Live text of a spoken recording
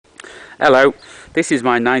Hello, this is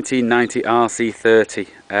my 1990 RC30.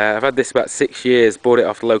 I've had this about 6 years, bought it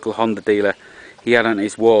off the local Honda dealer. He had it on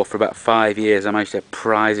his wall for about 5 years. I managed to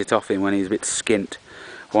prize it off him when he was a bit skint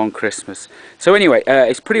one Christmas. So anyway,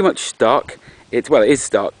 it's pretty much stock. It is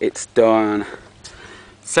stock. It's done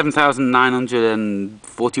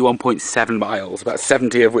 7,941.7 miles, about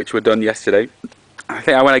 70 of which were done yesterday. I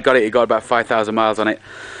think when I got it, it got about 5,000 miles on it.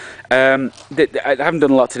 I haven't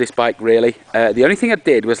done a lot to this bike really. The only thing I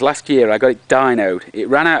did was last year I got it dynoed. It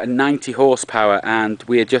ran out at 90 horsepower and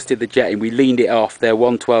we adjusted the jetting. We leaned it off. They're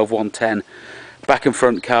 112, 110 back and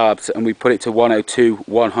front carbs, and we put it to 102,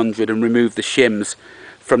 100 and removed the shims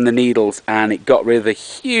from the needles, and it got rid of the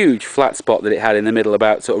huge flat spot that it had in the middle,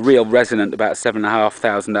 about sort of real resonant, about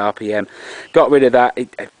 7,500 RPM. Got rid of that.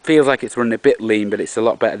 It feels like it's running a bit lean, but it's a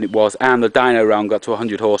lot better than it was, and the dyno round got to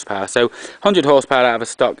 100 horsepower. So 100 horsepower out of a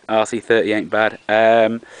stock RC30 ain't bad.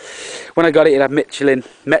 When I got it, it had Metzler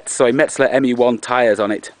ME1 tyres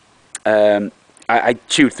on it. I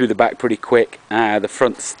chewed through the back pretty quick. The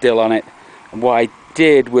front's still on it. And what I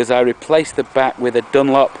did was I replaced the back with a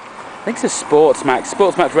Dunlop, I think it's a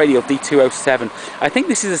Sportsmax Radial D207. I think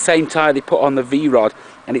this is the same tyre they put on the V-Rod,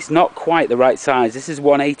 and it's not quite the right size. This is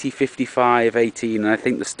 180/55/18, and I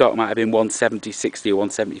think the stock might have been 170/60 or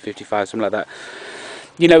 170/55, something like that.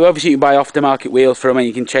 You know, obviously you can buy aftermarket wheels for them, and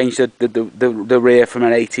you can change the rear from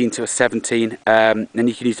an 18 to a 17, and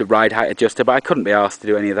you can use the ride height adjuster, but I couldn't be asked to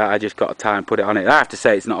do any of that. I just got a tyre and put it on it. I have to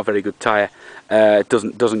say it's not a very good tyre. It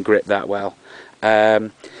doesn't grip that well.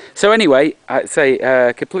 So anyway, I'd say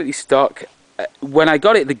completely stock. When I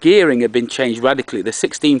got it, the gearing had been changed radically. The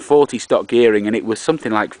 1640 stock gearing, and it was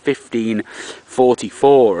something like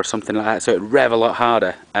 1544 or something like that, so it rev a lot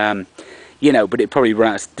harder. You know, but it probably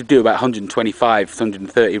runs to do about 125,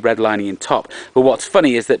 130 redlining in top. But what's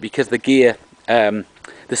funny is that because the gear, the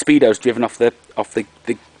speedo's driven off the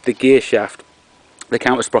gear shaft, the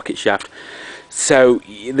counter sprocket shaft. So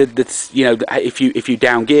you know, if you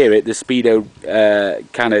down gear it, the speedo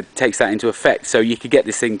kind of takes that into effect. So you could get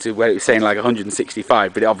this thing to where it was saying like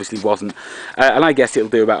 165, but it obviously wasn't. And I guess it'll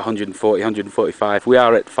do about 140, 145. We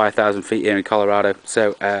are at 5,000 feet here in Colorado,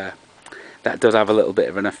 so that does have a little bit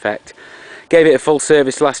of an effect. Gave it a full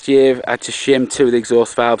service last year. I had to shim 2 of the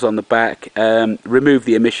exhaust valves on the back, remove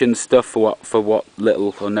the emissions stuff for what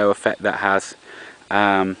little or no effect that has.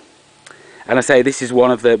 And I say this is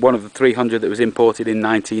one of the 300 that was imported in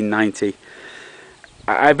 1990.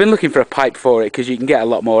 I've been looking for a pipe for it because you can get a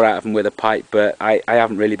lot more out of them with a pipe, but I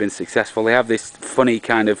haven't really been successful. They have this funny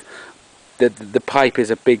kind of, the pipe is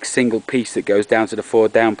a big single piece that goes down to the 4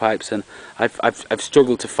 downpipes, and I've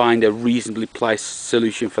struggled to find a reasonably priced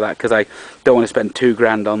solution for that because I don't want to spend $2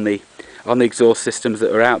 grand on the exhaust systems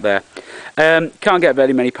that are out there. Can't get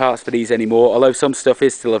very many parts for these anymore, although some stuff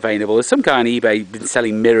is still available. There's some guy on eBay been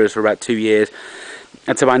selling mirrors for about 2 years,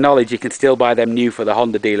 and to my knowledge you can still buy them new for the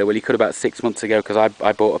Honda dealer. Well, you could about 6 months ago, because I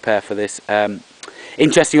bought a pair for this.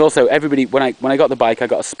 Interesting also, everybody, when I got the bike, I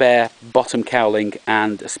got a spare bottom cowling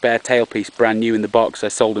and a spare tailpiece brand new in the box. I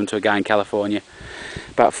sold them to a guy in California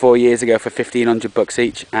about 4 years ago for 1,500 bucks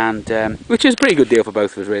each, and which is a pretty good deal for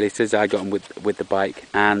both of us really, since I got them with the bike.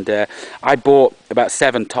 And I bought about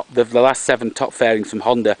the last 7 top fairings from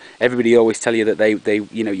Honda. Everybody always tell you that they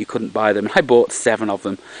you know, you couldn't buy them. I bought 7 of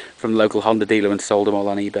them from the local Honda dealer and sold them all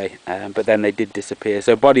on eBay, but then they did disappear.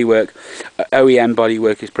 So bodywork, OEM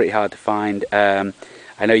bodywork is pretty hard to find. I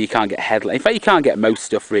know you can't get headlight. In fact, you can't get most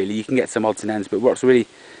stuff really. You can get some odds and ends, but what's really,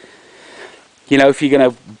 you know, if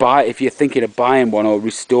you're thinking of buying one or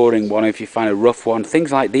restoring one, or if you find a rough one,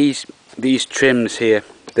 things like these trims here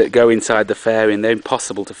that go inside the fairing, they're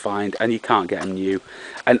impossible to find, and you can't get them new.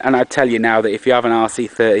 And I tell you now that if you have an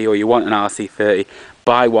RC30 or you want an RC30,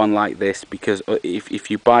 buy one like this, because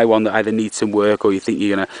if you buy one that either needs some work or you think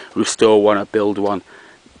you're going to restore one or build one,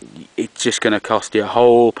 it's just going to cost you a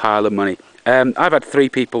whole pile of money. I've had 3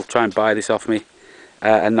 people try and buy this off me,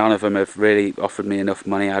 and none of them have really offered me enough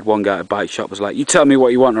money. I had one guy at a bike shop was like, "You tell me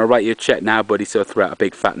what you want and I'll write you a check now, buddy." So I threw out a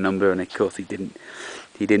big fat number, and of course he didn't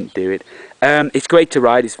do it. It's great to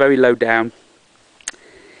ride. It's very low down.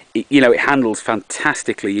 You know, it handles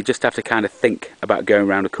fantastically. You just have to kind of think about going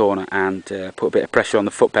around a corner and put a bit of pressure on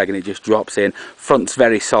the foot peg, and it just drops in. Front's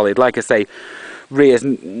very solid. Like I say, rear's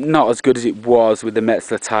not as good as it was with the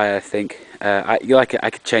Metzler tyre, I think. I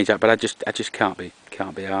could change that, but I just can't be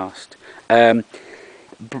arsed.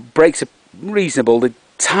 Brakes are reasonable. The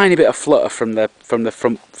tiny bit of flutter from the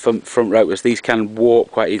front rotors. These can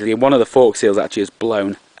warp quite easily, and one of the fork seals actually is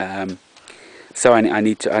blown. So I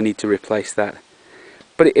need to replace that.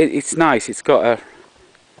 But it's nice. It's got a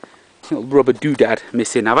little rubber doodad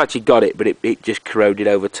missing. I've actually got it, but it just corroded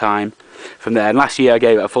over time. from there. And last year I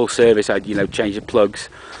gave it a full service. I'd, you know, changed the plugs,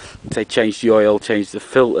 say changed the oil, changed the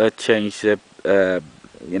filter, changed the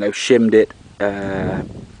you know, shimmed it,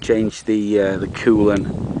 changed the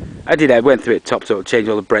coolant. I went through it top to changed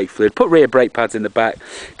all the brake fluid, put rear brake pads in the back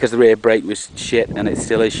because the rear brake was shit and it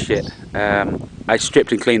still is shit. I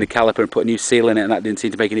stripped and cleaned the caliper and put a new seal in it, and that didn't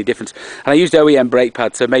seem to make any difference. And I used OEM brake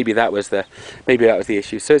pads, so maybe that was the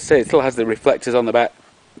issue. So it still has the reflectors on the back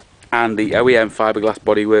and the OEM fiberglass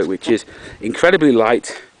bodywork, which is incredibly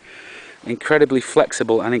light, incredibly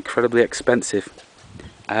flexible, and incredibly expensive.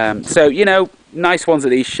 So, you know, nice ones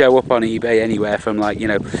of these show up on eBay anywhere from, like, you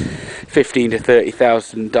know, $15,000 to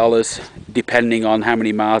 $30,000 depending on how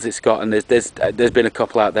many miles it's got. And there's been a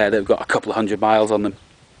couple out there that have got a couple of 100 miles on them,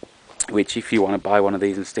 which if you want to buy one of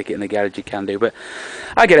these and stick it in the garage you can do. But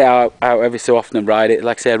I get it out every so often and ride it.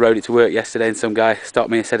 Like I say, I rode it to work yesterday and some guy stopped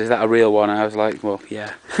me and said, "Is that a real one?" And I was like, well,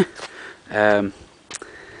 yeah. And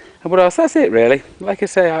what else? That's it really. Like I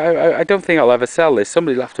say, I don't think I'll ever sell this.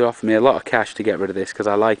 Somebody will have to offer me a lot of cash to get rid of this because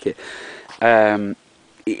I like it.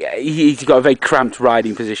 He's got a very cramped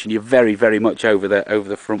riding position. You're very, very much over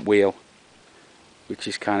the front wheel, which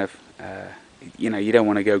is kind of, you know, you don't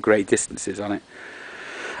want to go great distances on it,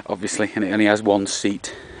 obviously, and it only has one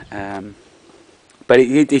seat. But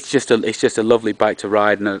it's just a lovely bike to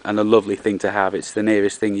ride and a lovely thing to have. It's the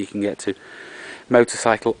nearest thing you can get to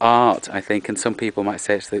motorcycle art, I think, and some people might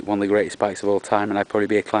say it's one of the greatest bikes of all time, and I'd probably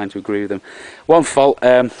be inclined to agree with them. One fault,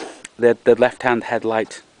 the left-hand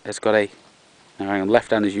headlight has got a, hang on,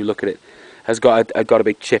 left hand as you look at it, has got a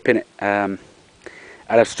big chip in it, and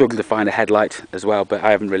I've struggled to find a headlight as well, but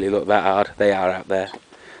I haven't really looked that hard. They are out there.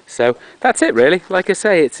 So that's it really. Like I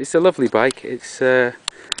say, it's a lovely bike. It's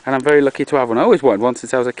and I'm very lucky to have one. I always wanted one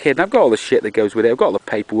since I was a kid, and I've got all the shit that goes with it. I've got all the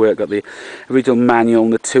paperwork, got the original manual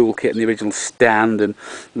and the toolkit and the original stand and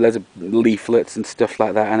loads of leaflets and stuff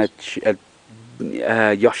like that, and a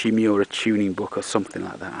Yoshimura tuning book or something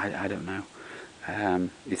like that. I don't know.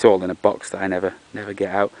 It's all in a box that I never get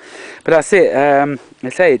out. But that's it. I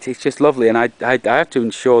say it's just lovely, and I have to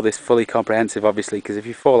ensure this fully comprehensive, obviously, because if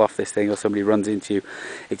you fall off this thing or somebody runs into you,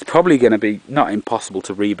 it's probably going to be not impossible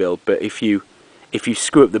to rebuild, but if you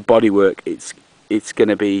screw up the bodywork, it's going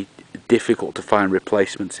to be difficult to find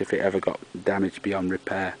replacements if it ever got damaged beyond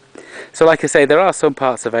repair. So like I say, there are some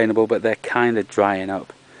parts available, but they're kind of drying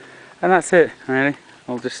up, and that's it really.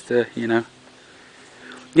 I'll just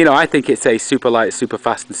you know, I think it's a super light, super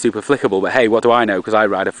fast and super flickable, but hey, what do I know, because I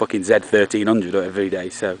ride a fucking Z1300 every day,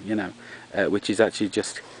 so, you know, which is actually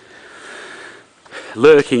just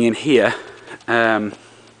lurking in here,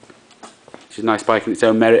 which is a nice bike in its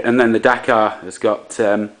own merit. And then the Dakar has got,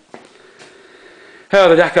 the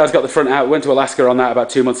Dakar's got the front out. Went to Alaska on that about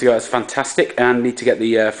 2 months ago. It's fantastic, and need to get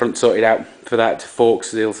the front sorted out for that,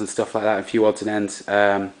 forks, seals and stuff like that, a few odds and ends,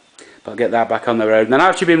 but I'll get that back on the road. And then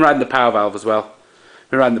I've actually been riding the power valve as well.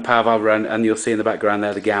 Been riding the power valve around, and you'll see in the background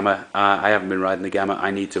there the Gamma. I haven't been riding the Gamma.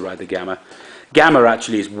 I need to ride the Gamma. Gamma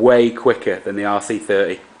actually is way quicker than the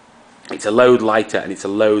RC30. It's a load lighter and it's a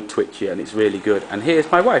load twitchier, and it's really good. And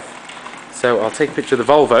here's my wife. So I'll take a picture of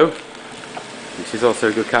the Volvo, which is also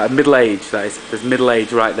a good car. Middle age, that is. There's middle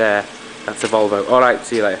age right there. That's a Volvo. Alright,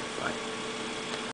 see you later.